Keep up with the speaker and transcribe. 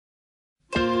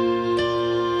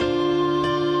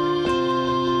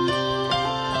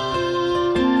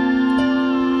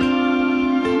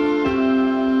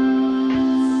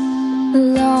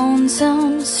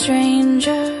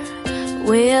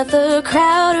at the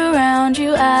crowd around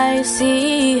you, I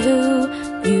see who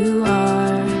you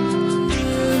are.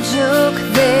 You joke,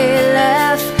 they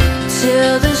laugh,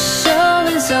 till the show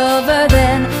is over,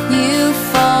 then you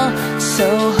fall so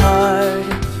hard.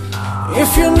 If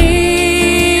you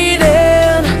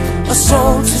needed a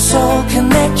soul-to-soul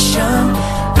connection,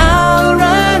 I'll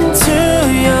run to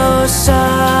your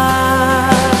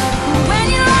side. When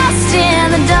you're lost in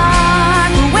the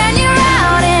dark, when you're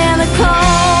out in the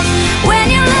cold, when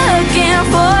you're looking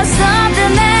for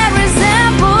something that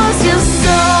resembles your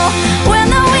soul, when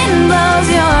the wind blows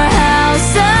your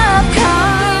house up,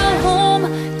 come home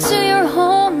to your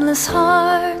homeless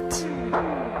heart.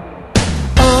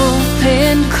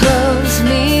 Open, close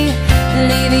me,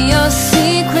 leave your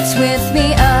secrets with me,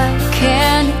 I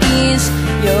can ease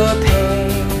your pain.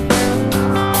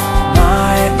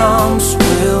 My arms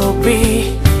will be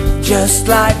just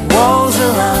like walls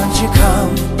around you.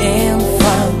 Come in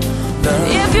from the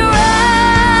If you're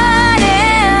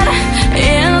running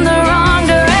in the wrong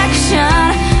direction,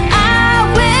 I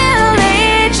will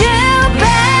lead you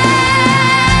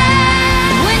back.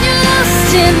 When you're lost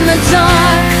in the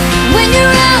dark, when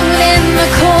you're out in the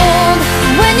cold,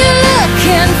 when you're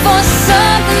looking for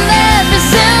something that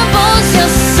resembles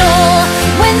your soul,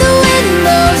 when the wind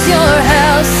blows your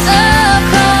house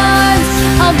apart,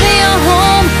 I'll be your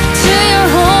home to your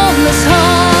homeless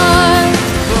heart.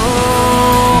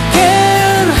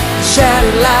 broken,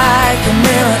 shattered like a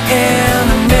mirror in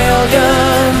a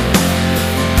million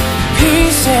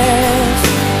pieces.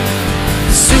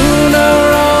 Sooner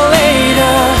or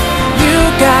later, you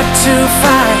got to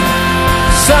find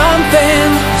something,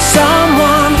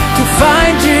 someone to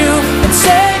find you and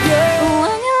save you.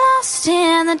 When you're lost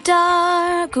in the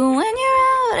dark, when you're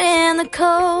out in the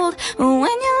cold,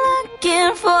 when you're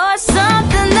looking for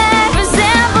something that